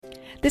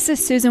This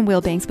is Susan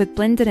Wilbanks with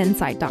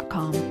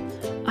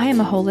blendedinsight.com. I am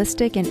a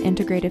holistic and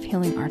integrative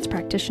healing arts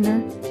practitioner,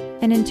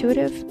 an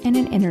intuitive, and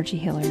an energy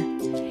healer.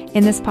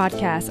 In this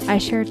podcast, I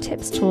share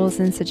tips, tools,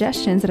 and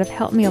suggestions that have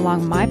helped me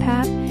along my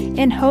path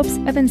in hopes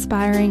of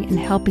inspiring and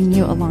helping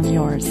you along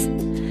yours.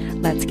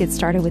 Let's get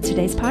started with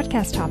today's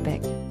podcast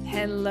topic.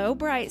 Hello,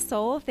 bright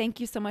soul. Thank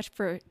you so much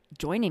for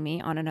joining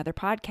me on another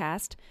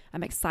podcast.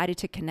 I'm excited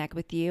to connect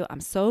with you. I'm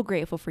so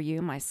grateful for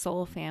you, my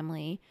soul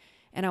family.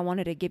 And I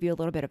wanted to give you a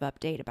little bit of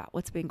update about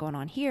what's been going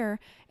on here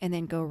and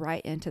then go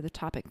right into the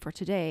topic for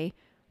today,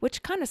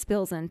 which kind of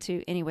spills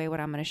into anyway what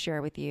I'm going to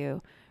share with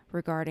you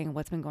regarding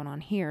what's been going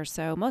on here.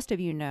 So most of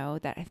you know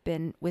that have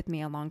been with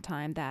me a long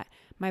time that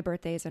my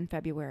birthday is in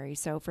February.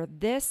 So for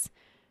this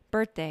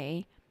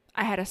birthday,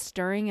 I had a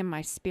stirring in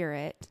my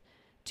spirit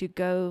to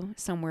go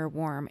somewhere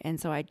warm. And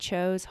so I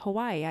chose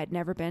Hawaii. I'd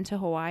never been to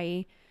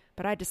Hawaii,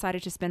 but I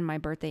decided to spend my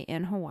birthday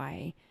in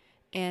Hawaii.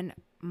 And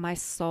my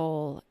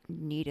soul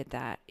needed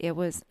that. It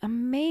was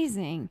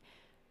amazing.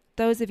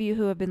 Those of you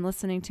who have been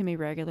listening to me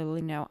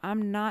regularly know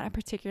I'm not a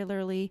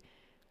particularly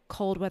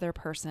cold weather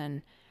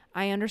person.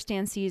 I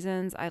understand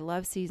seasons. I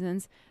love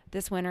seasons.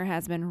 This winter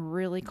has been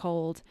really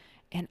cold,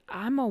 and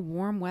I'm a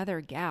warm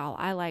weather gal.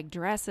 I like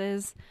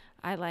dresses.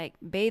 I like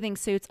bathing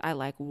suits. I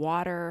like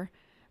water.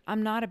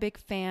 I'm not a big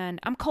fan.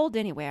 I'm cold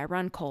anyway. I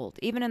run cold.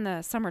 Even in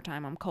the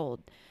summertime, I'm cold.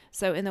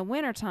 So in the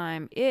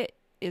wintertime, it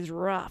is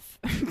rough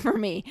for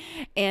me.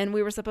 And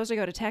we were supposed to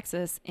go to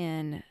Texas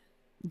in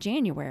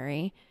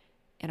January,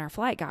 and our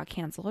flight got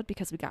canceled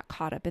because we got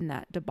caught up in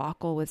that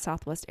debacle with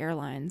Southwest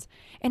Airlines.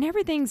 And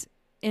everything's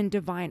in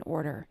divine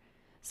order.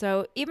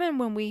 So even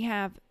when we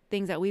have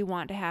things that we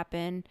want to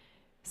happen,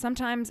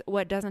 sometimes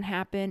what doesn't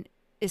happen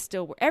is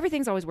still,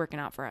 everything's always working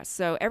out for us.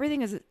 So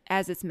everything is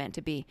as it's meant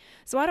to be.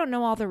 So I don't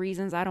know all the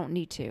reasons. I don't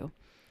need to.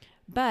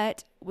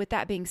 But with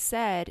that being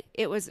said,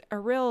 it was a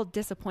real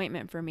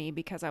disappointment for me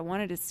because I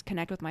wanted to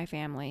connect with my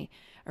family.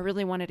 I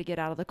really wanted to get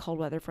out of the cold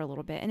weather for a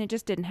little bit, and it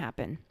just didn't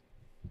happen.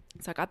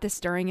 So I got this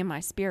stirring in my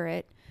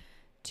spirit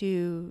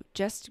to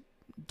just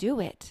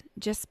do it.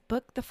 Just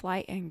book the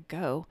flight and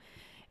go.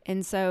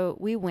 And so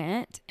we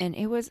went, and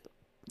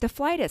the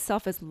flight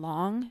itself is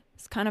long.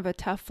 It's kind of a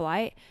tough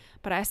flight,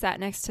 but I sat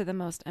next to the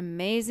most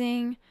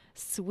amazing,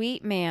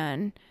 sweet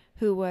man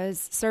who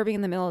was serving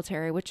in the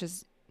military, which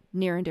is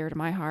near and dear to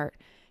my heart.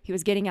 He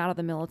was getting out of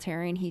the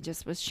military, and he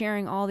just was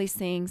sharing all these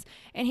things,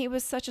 and he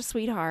was such a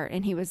sweetheart,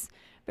 and he was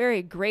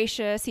very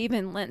gracious. He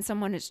even lent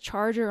someone his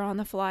charger on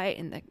the flight,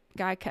 and the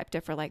guy kept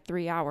it for like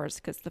 3 hours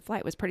because the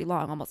flight was pretty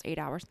long, almost 8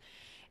 hours.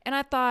 And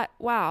I thought,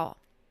 wow,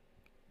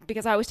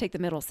 because I always take the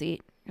middle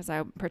seat because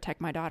I protect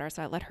my daughter,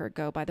 so I let her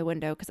go by the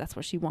window because that's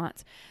what she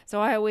wants.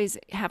 So I always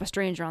have a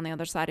stranger on the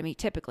other side of me,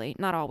 typically,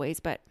 not always,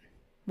 but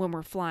when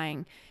we're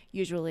flying,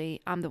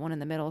 usually I'm the one in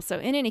the middle. So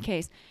in any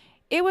case,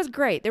 it was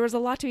great. There was a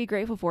lot to be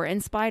grateful for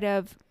in spite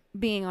of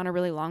being on a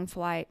really long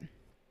flight,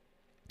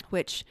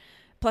 which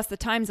plus the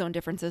time zone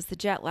differences, the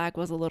jet lag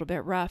was a little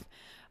bit rough.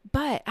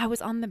 But I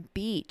was on the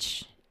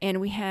beach, and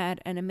we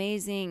had an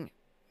amazing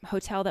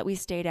hotel that we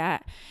stayed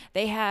at.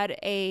 They had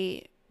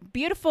a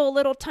beautiful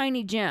little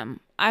tiny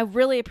gym. I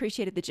really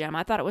appreciated the gym.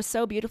 I thought it was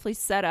so beautifully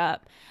set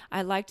up.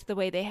 I liked the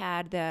way they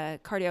had the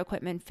cardio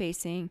equipment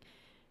facing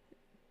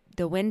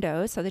the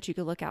windows so that you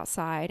could look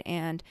outside.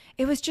 And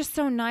it was just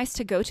so nice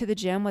to go to the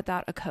gym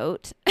without a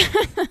coat.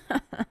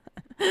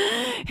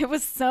 It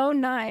was so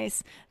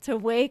nice to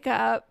wake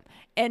up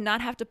and not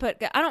have to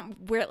I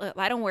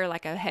don't wear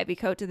like a heavy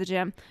coat to the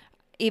gym,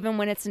 even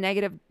when it's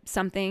negative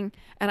something.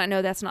 And I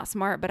know that's not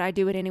smart, but I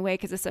do it anyway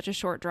because it's such a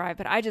short drive.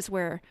 But I just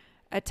wear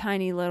a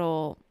tiny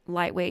little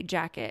lightweight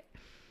jacket.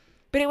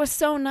 But it was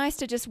so nice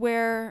to just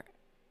wear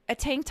a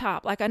tank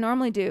top like I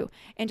normally do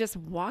and just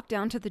walk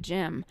down to the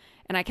gym.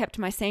 And I kept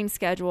my same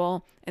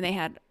schedule, and they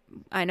had,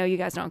 I know you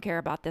guys don't care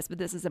about this, but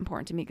this is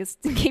important to me because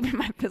keeping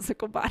my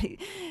physical body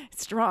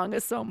strong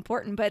is so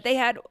important. But they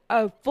had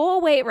a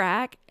full weight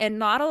rack and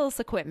Nautilus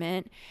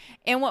equipment.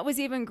 And what was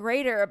even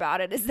greater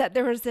about it is that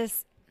there was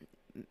this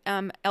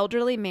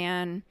elderly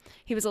man.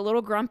 He was a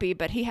little grumpy,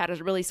 but he had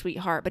a really sweet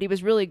heart, but he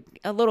was really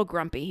a little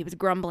grumpy. He was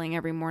grumbling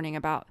every morning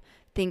about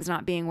things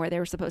not being where they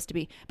were supposed to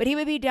be. But he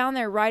would be down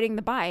there riding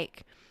the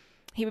bike.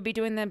 He would be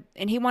doing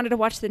and he wanted to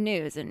watch the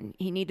news, and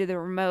he needed the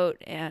remote.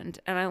 And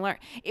I learned,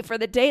 for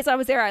the days I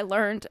was there, I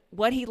learned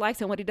what he likes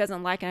and what he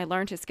doesn't like. And I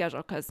learned his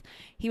schedule because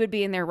he would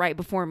be in there right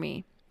before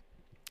me.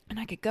 And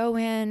I could go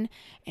in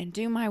and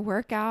do my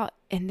workout.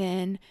 And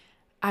then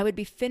I would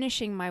be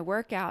finishing my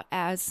workout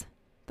as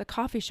the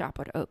coffee shop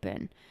would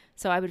open.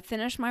 So I would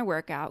finish my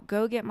workout,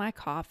 go get my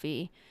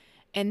coffee,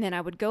 and then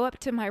I would go up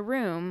to my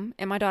room,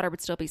 and my daughter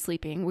would still be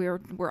sleeping.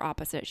 We're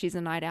opposite. She's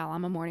a night owl.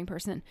 I'm a morning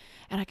person.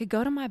 And I could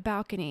go to my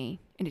balcony,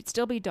 and it'd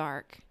still be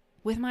dark,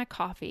 with my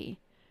coffee,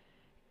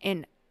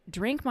 and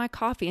drink my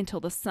coffee until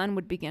the sun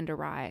would begin to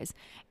rise.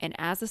 And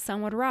as the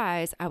sun would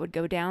rise, I would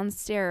go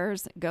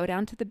downstairs, go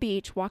down to the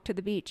beach, walk to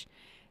the beach,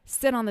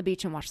 sit on the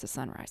beach and watch the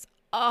sunrise.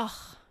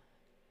 Oh,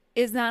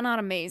 is that not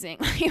amazing?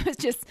 It was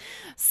just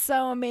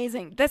so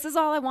amazing. This is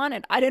all I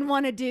wanted. I didn't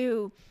want to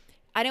do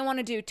I didn't want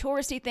to do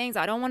touristy things.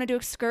 I don't want to do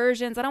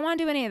excursions. I don't want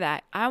to do any of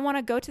that. I want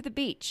to go to the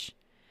beach.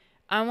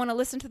 I want to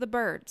listen to the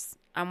birds.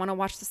 I want to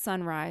watch the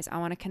sunrise. I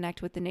want to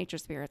connect with the nature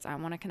spirits. I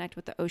want to connect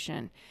with the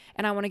ocean.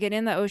 And I want to get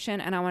in the ocean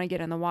and I want to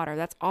get in the water.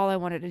 That's all I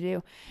wanted to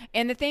do.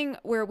 And the thing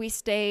where we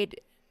stayed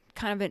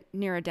kind of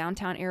near a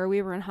downtown area,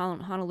 we were in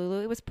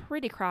Honolulu. It was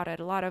pretty crowded,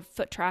 a lot of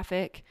foot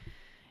traffic.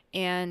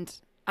 And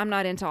I'm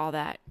not into all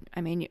that.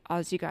 I mean,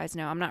 as you guys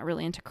know, I'm not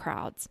really into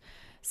crowds.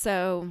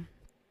 So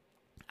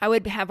I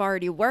would have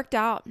already worked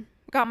out,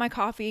 got my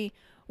coffee,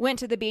 went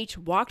to the beach,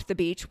 walked the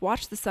beach,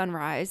 watched the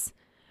sunrise.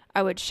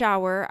 I would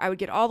shower. I would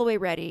get all the way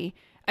ready.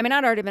 I mean,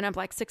 I'd already been up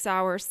like 6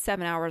 hours,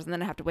 7 hours, and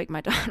then I have to wake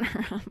my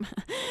daughter up.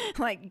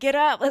 Like, get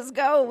up, let's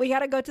go. We got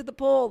to go to the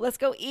pool. Let's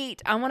go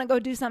eat. I want to go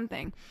do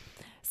something.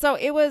 So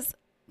it was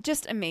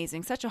just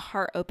amazing, such a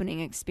heart-opening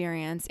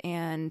experience.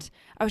 And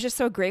I was just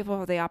so grateful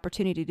for the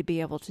opportunity to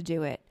be able to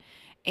do it.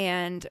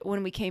 And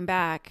when we came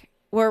back,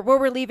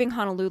 we're leaving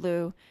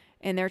Honolulu,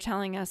 and they're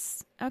telling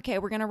us, okay,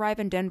 we're going to arrive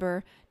in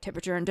Denver.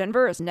 Temperature in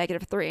Denver is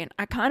 -3. And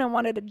I kind of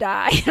wanted to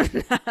die.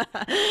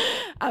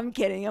 I'm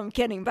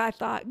kidding. But I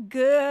thought,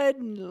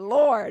 good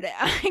Lord,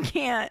 I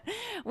can't.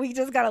 We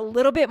just got a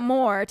little bit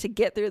more to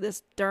get through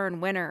this darn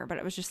winter. But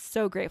I was just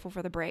so grateful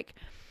for the break.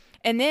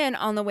 And then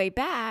on the way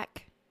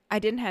back, I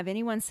didn't have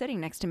anyone sitting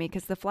next to me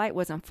because the flight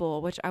wasn't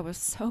full, which I was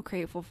so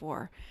grateful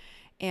for.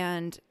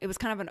 And it was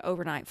kind of an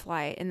overnight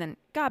flight. And then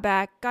got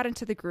back, got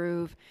into the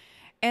groove.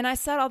 And I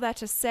said all that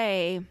to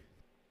say,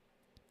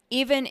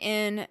 even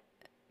in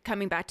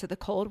coming back to the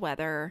cold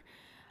weather,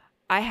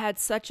 I had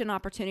such an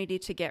opportunity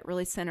to get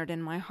really centered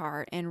in my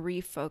heart and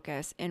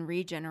refocus and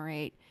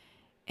regenerate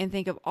and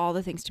think of all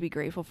the things to be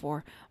grateful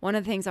for. One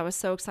of the things I was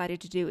so excited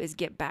to do is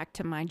get back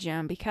to my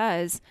gym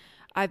because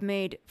I've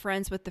made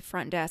friends with the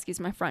front desk.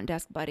 He's my front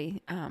desk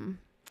buddy.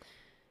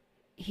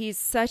 He's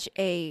such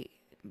a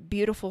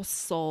beautiful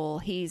soul.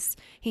 He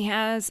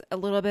has a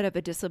little bit of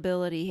a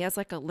disability. He has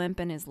like a limp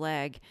in his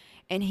leg,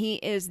 and he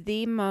is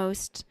the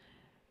most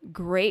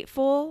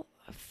grateful,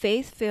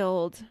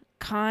 faith-filled,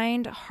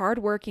 kind,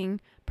 hardworking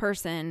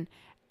person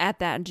at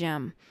that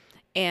gym.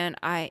 And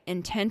I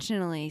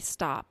intentionally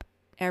stop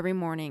every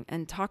morning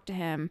and talk to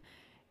him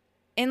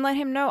and let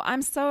him know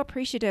I'm so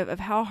appreciative of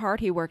how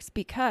hard he works,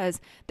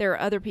 because there are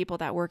other people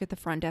that work at the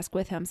front desk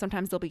with him.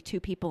 Sometimes there'll be 2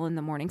 people in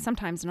the morning,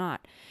 sometimes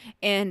not.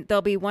 And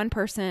there'll be one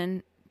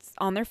person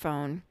on their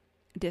phone,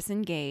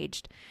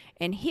 disengaged,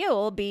 and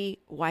he'll be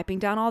wiping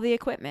down all the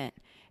equipment.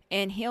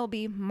 And he'll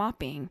be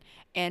mopping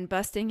and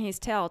busting his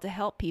tail to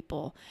help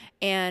people.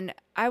 And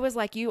I was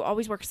like, you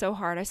always work so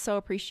hard. I so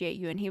appreciate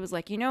you. And he was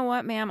like, you know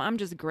what, ma'am? I'm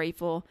just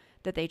grateful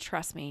that they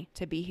trust me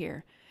to be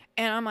here.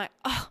 And I'm like,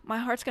 oh, my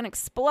heart's going to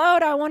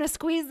explode. I want to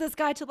squeeze this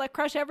guy till I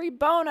crush every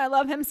bone. I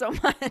love him so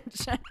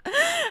much.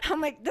 I'm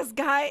like, this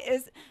guy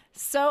is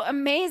so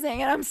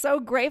amazing. And I'm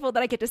so grateful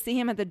that I get to see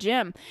him at the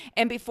gym.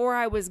 And before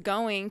I was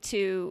going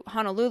to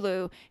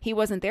Honolulu, he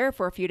wasn't there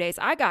for a few days.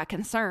 I got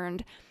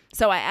concerned.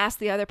 So I asked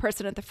the other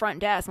person at the front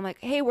desk, I'm like,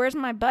 hey, where's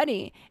my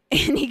buddy?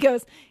 And he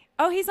goes,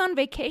 oh, he's on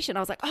vacation. I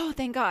was like, oh,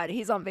 thank God,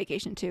 he's on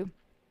vacation too.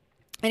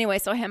 Anyway,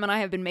 so him and I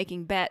have been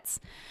making bets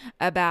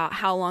about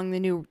how long the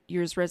New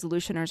Year's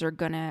resolutioners are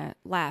going to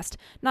last.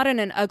 Not in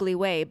an ugly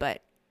way,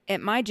 but at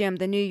my gym,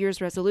 the New Year's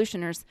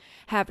resolutioners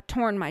have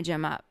torn my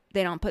gym up.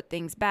 They don't put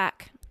things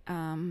back.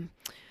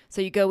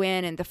 So you go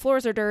in and the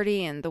floors are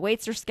dirty and the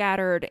weights are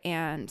scattered,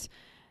 and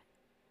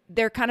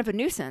they're kind of a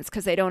nuisance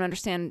because they don't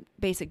understand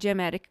basic gym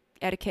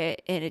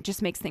etiquette, and it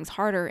just makes things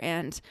harder.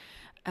 And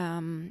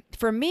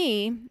for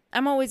me,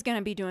 I'm always going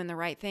to be doing the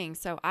right thing.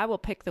 So I will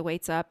pick the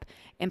weights up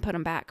and put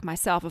them back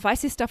myself. If I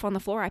see stuff on the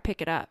floor, I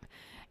pick it up.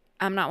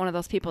 I'm not one of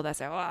those people that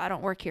say, oh, I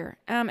don't work here.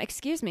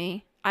 Excuse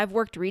me. I've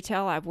worked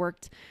retail. I've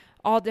worked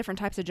all different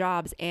types of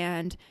jobs.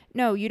 And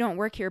no, you don't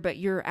work here, but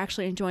you're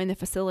actually enjoying the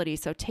facility.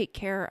 So take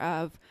care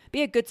of,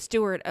 be a good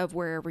steward of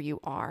wherever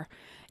you are.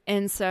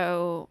 And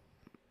so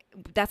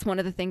that's one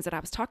of the things that I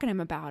was talking to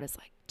him about, is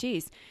like,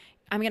 geez,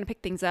 I'm going to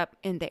pick things up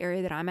in the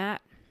area that I'm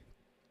at.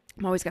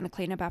 I'm always going to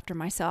clean up after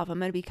myself. I'm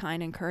going to be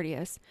kind and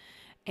courteous.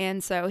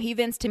 And so he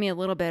vents to me a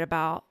little bit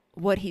about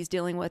what he's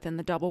dealing with in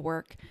the double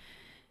work.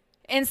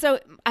 And so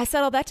I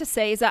said all that to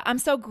say is that I'm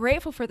so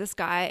grateful for this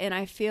guy, and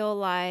I feel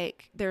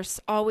like there's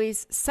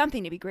always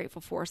something to be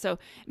grateful for. So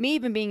me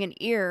even being an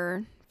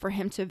ear for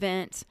him to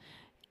vent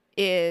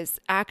is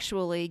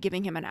actually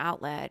giving him an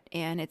outlet,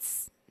 and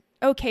it's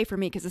okay for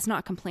me because it's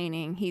not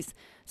complaining. He's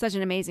such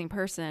an amazing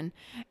person.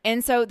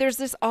 And so there's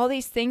just all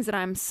these things that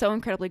I'm so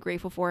incredibly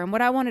grateful for. And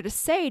what I wanted to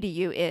say to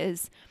you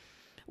is,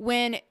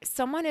 when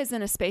someone is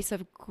in a space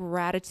of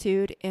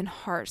gratitude and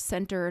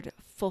heart-centered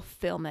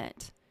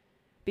fulfillment,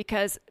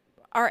 because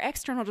our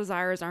external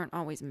desires aren't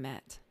always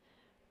met,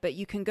 but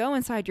you can go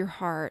inside your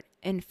heart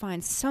and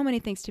find so many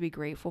things to be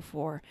grateful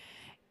for.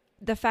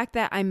 The fact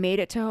that I made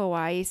it to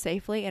Hawaii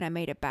safely and I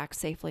made it back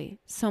safely,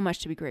 so much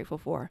to be grateful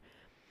for.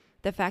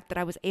 The fact that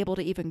I was able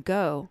to even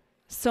go,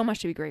 so much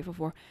to be grateful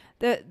for.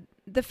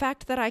 The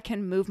fact that I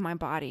can move my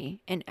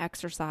body and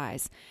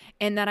exercise,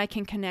 and that I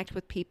can connect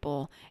with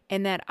people,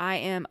 and that I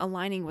am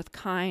aligning with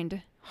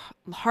kind,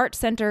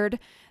 heart-centered,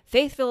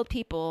 faith-filled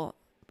people,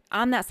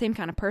 I'm that same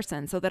kind of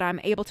person, so that I'm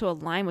able to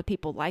align with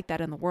people like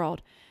that in the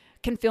world,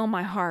 can fill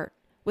my heart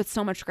with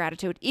so much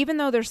gratitude, even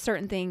though there's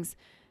certain things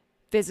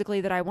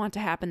physically that I want to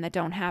happen that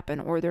don't happen,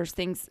 or there's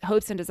things,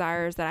 hopes and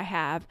desires that I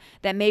have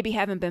that maybe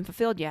haven't been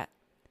fulfilled yet.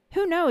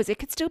 Who knows? It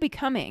could still be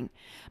coming.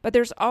 But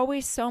there's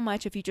always so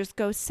much if you just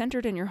go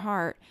centered in your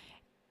heart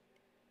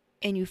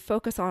and you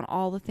focus on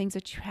all the things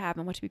that you have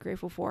and what to be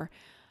grateful for.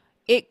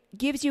 It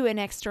gives you an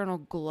external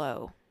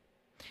glow.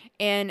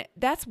 And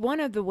that's one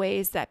of the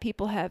ways that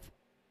people have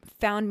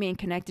found me and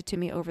connected to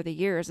me over the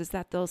years, is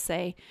that they'll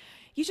say,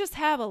 you just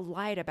have a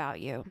light about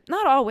you.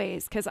 Not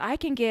always, because I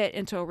can get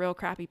into a real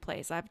crappy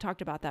place. I've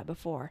talked about that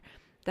before.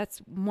 That's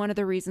one of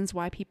the reasons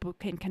why people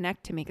can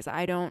connect to me, because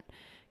I don't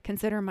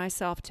consider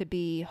myself to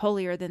be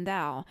holier than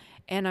thou.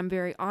 And I'm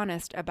very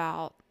honest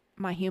about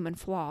my human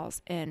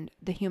flaws and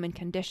the human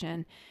condition.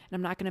 And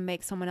I'm not going to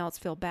make someone else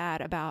feel bad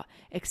about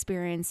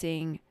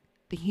experiencing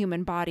the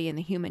human body and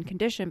the human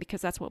condition,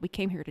 because that's what we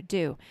came here to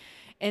do.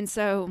 And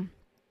so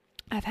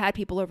I've had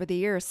people over the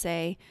years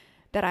say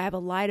that I have a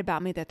light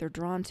about me that they're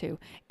drawn to.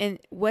 And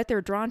what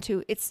they're drawn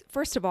to, it's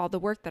first of all the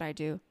work that I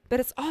do, but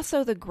it's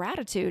also the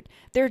gratitude.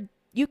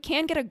 You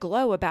can get a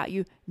glow about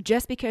you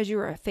just because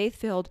you're a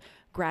faith-filled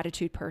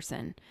gratitude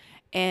person.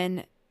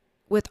 And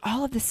with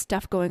all of this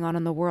stuff going on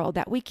in the world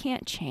that we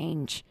can't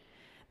change,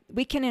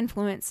 we can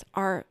influence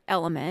our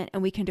element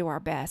and we can do our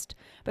best.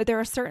 But there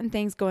are certain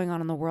things going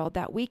on in the world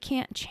that we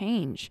can't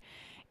change.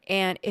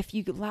 And if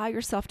you allow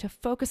yourself to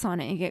focus on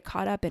it and get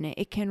caught up in it,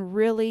 it can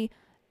really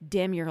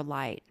dim your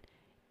light.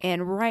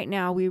 And right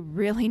now, we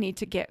really need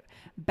to get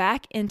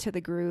back into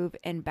the groove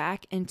and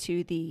back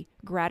into the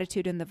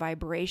gratitude and the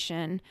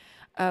vibration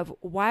of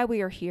why we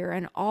are here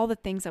and all the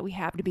things that we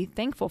have to be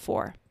thankful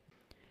for.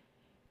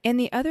 And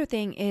the other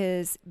thing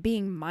is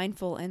being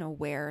mindful and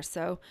aware.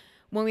 So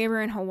when we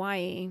were in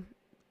Hawaii,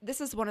 this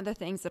is one of the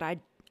things that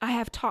I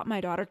have taught my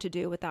daughter to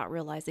do without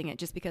realizing it,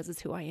 just because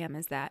it's who I am,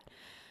 is that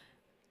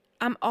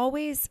I'm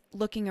always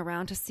looking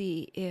around to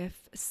see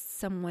if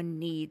someone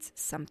needs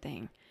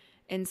something.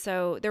 And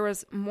so there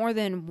was more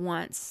than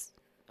once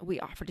we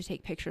offered to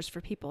take pictures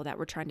for people that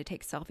were trying to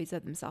take selfies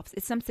of themselves.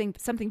 It's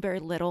something very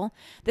little.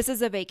 This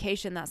is a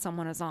vacation that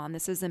someone is on.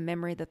 This is a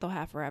memory that they'll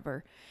have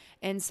forever.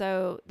 And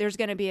so there's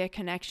going to be a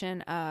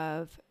connection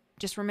of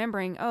just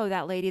remembering, oh,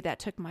 that lady that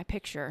took my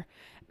picture.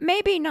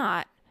 Maybe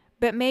not,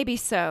 but maybe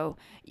so.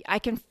 I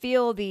can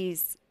feel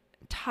these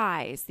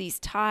ties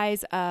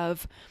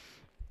of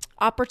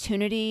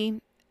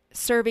opportunity,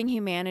 serving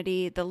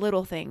humanity, the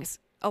little things.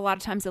 A lot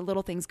of times the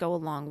little things go a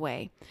long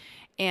way.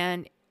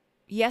 And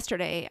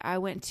yesterday I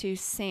went to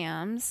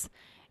Sam's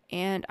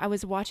and I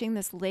was watching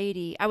this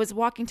lady. I was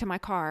walking to my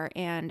car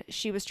and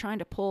she was trying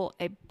to pull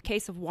a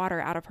case of water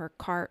out of her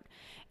cart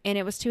and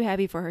it was too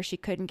heavy for her. She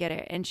couldn't get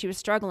it and she was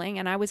struggling,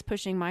 and I was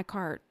pushing my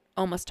cart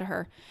almost to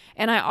her.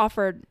 And I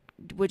offered,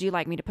 would you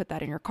like me to put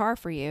that in your car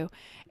for you?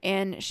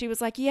 And she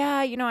was like, yeah,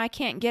 I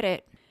can't get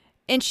it.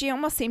 And she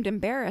almost seemed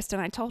embarrassed.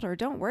 And I told her,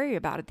 don't worry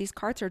about it. These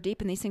carts are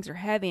deep and these things are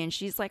heavy. And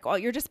she's like, oh,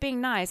 you're just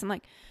being nice. I'm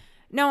like,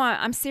 no,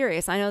 I'm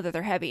serious. I know that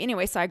they're heavy.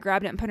 Anyway, so I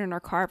grabbed it and put it in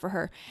her car for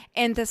her.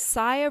 And the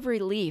sigh of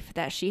relief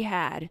that she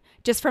had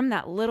just from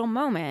that little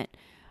moment,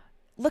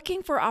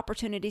 looking for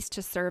opportunities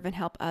to serve and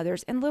help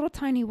others in little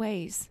tiny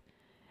ways.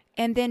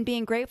 And then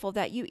being grateful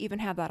that you even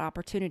have that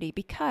opportunity,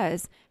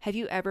 because have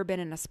you ever been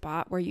in a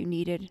spot where you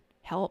needed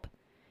help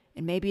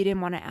and maybe you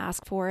didn't want to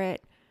ask for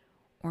it?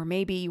 Or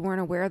maybe you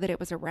weren't aware that it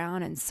was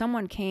around and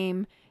someone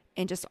came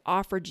and just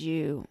offered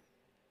you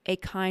a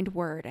kind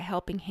word, a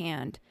helping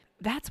hand.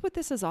 That's what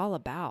this is all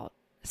about.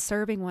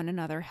 Serving one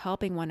another,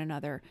 helping one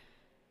another.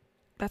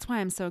 That's why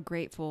I'm so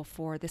grateful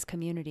for this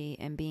community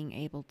and being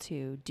able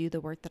to do the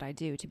work that I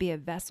do, to be a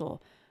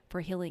vessel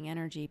for healing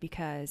energy,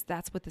 because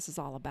that's what this is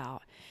all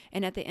about.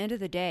 And at the end of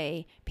the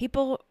day,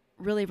 people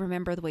really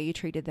remember the way you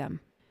treated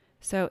them.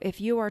 So if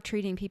you are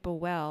treating people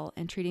well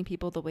and treating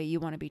people the way you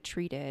want to be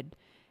treated,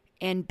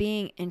 and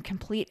being in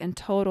complete and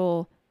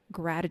total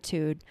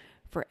gratitude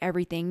for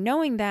everything,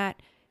 knowing that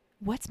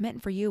what's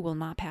meant for you will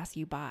not pass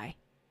you by,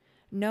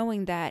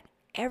 knowing that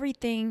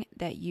everything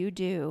that you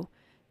do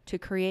to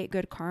create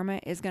good karma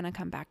is going to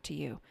come back to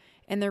you.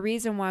 And the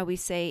reason why we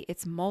say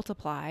it's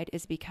multiplied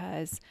is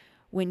because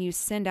when you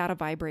send out a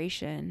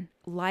vibration,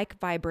 like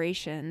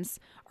vibrations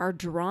are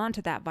drawn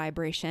to that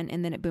vibration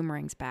and then it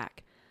boomerangs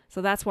back.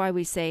 So that's why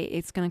we say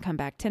it's going to come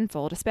back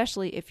tenfold,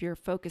 especially if you're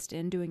focused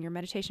in doing your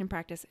meditation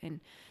practice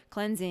and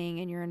cleansing,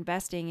 and you're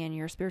investing in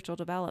your spiritual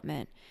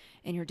development,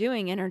 and you're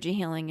doing energy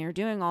healing, and you're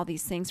doing all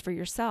these things for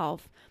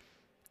yourself.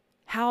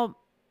 How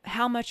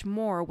much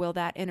more will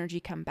that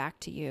energy come back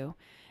to you?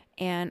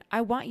 And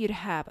I want you to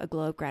have a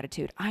glow of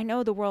gratitude. I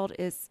know the world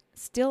is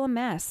still a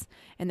mess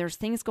and there's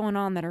things going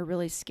on that are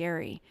really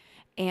scary.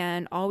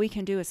 And all we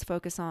can do is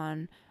focus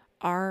on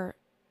our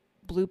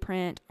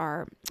blueprint,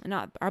 our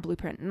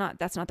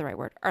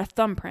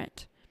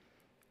thumbprint,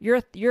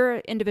 your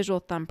individual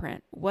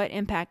thumbprint, what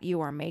impact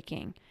you are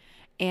making.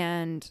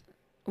 And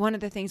one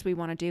of the things we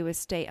want to do is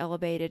stay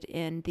elevated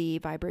in the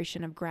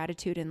vibration of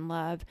gratitude and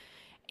love,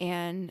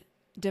 and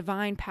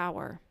divine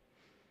power.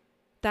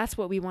 That's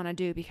what we want to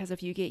do, because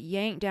if you get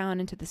yanked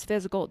down into this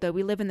physical, though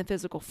we live in the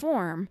physical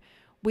form,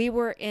 we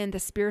were in the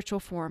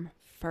spiritual form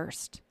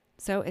first.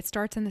 So it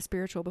starts in the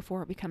spiritual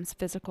before it becomes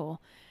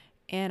physical.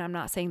 And I'm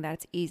not saying that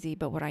it's easy,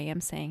 but what I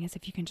am saying is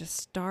if you can just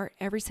start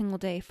every single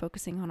day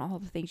focusing on all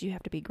the things you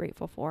have to be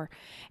grateful for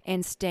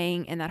and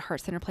staying in that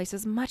heart center place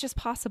as much as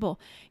possible,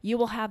 you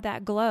will have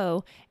that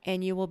glow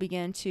and you will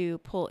begin to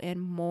pull in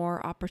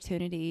more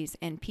opportunities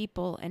and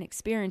people and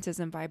experiences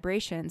and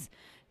vibrations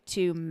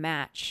to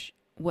match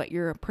what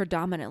you're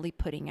predominantly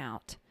putting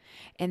out.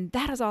 And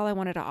that is all I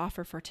wanted to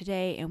offer for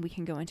today. And we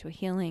can go into a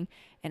healing,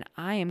 and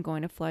I am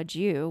going to flood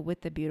you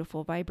with the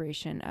beautiful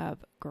vibration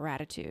of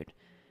gratitude.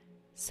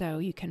 So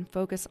you can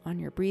focus on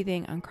your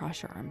breathing,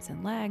 uncross your arms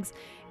and legs,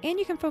 and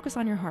you can focus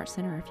on your heart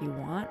center if you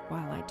want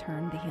while I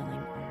turn the healing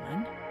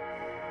on.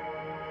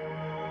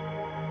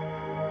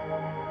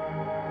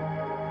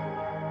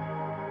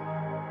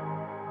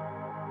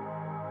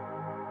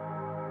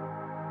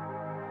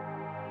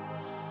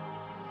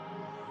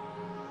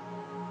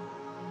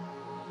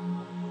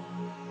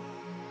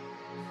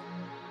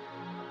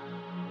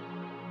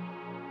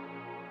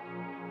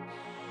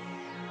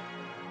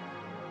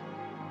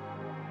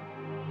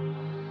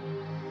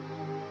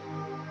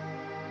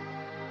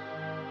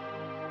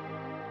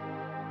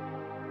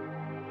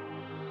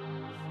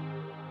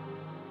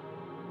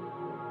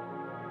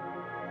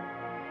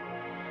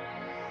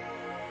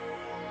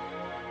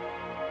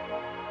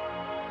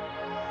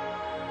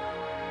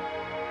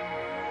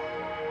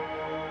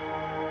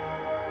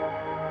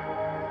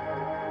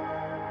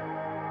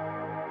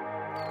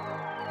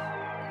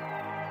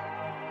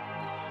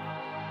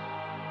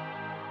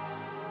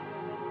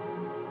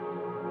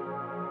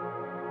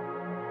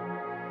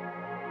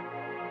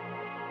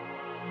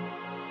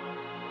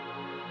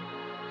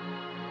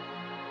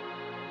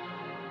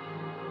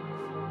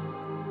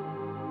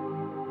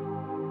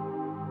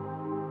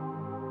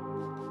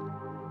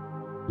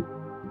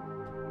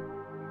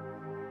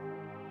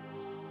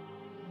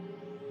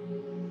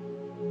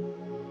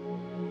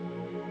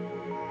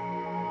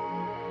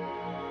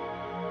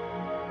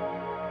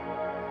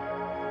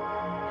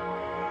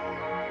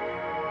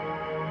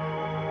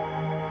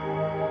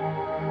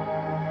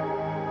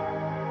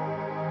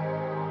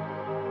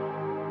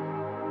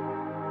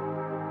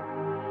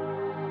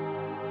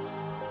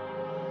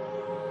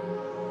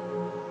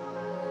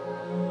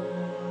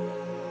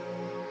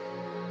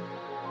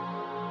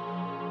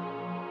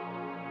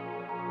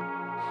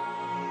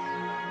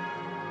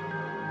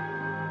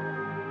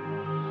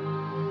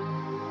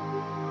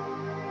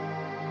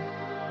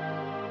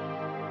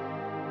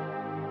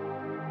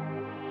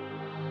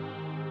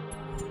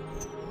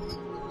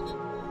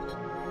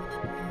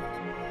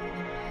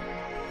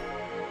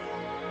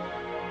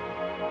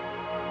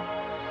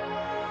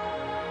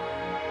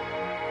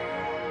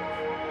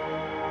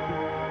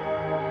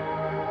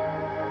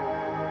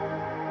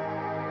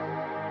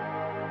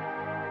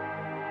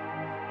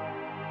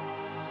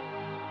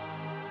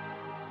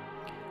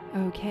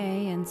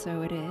 Okay, and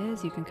so it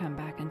is. You can come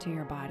back into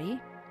your body.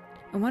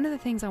 And one of the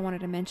things I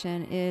wanted to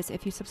mention is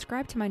if you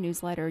subscribe to my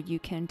newsletter, you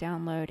can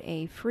download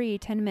a free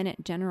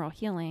 10-minute general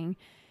healing.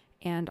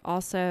 And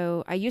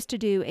also, I used to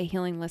do a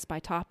healing list by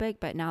topic,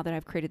 but now that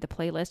I've created the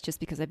playlist, just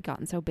because I've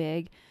gotten so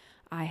big,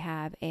 I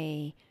have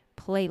a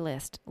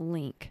playlist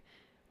link,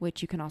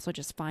 which you can also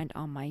just find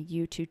on my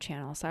YouTube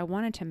channel. So I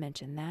wanted to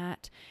mention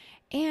that.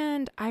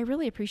 And I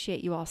really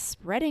appreciate you all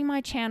spreading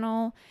my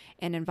channel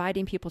and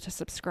inviting people to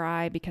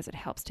subscribe, because it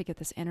helps to get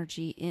this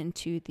energy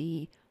into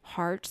the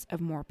hearts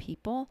of more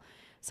people.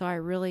 So I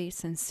really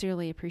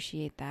sincerely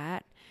appreciate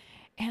that.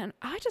 And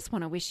I just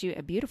want to wish you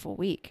a beautiful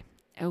week,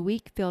 a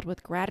week filled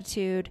with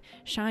gratitude.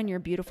 Shine your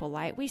beautiful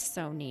light. We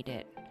so need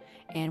it.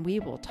 And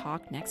we will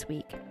talk next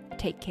week.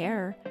 Take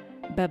care.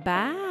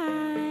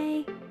 Bye-bye.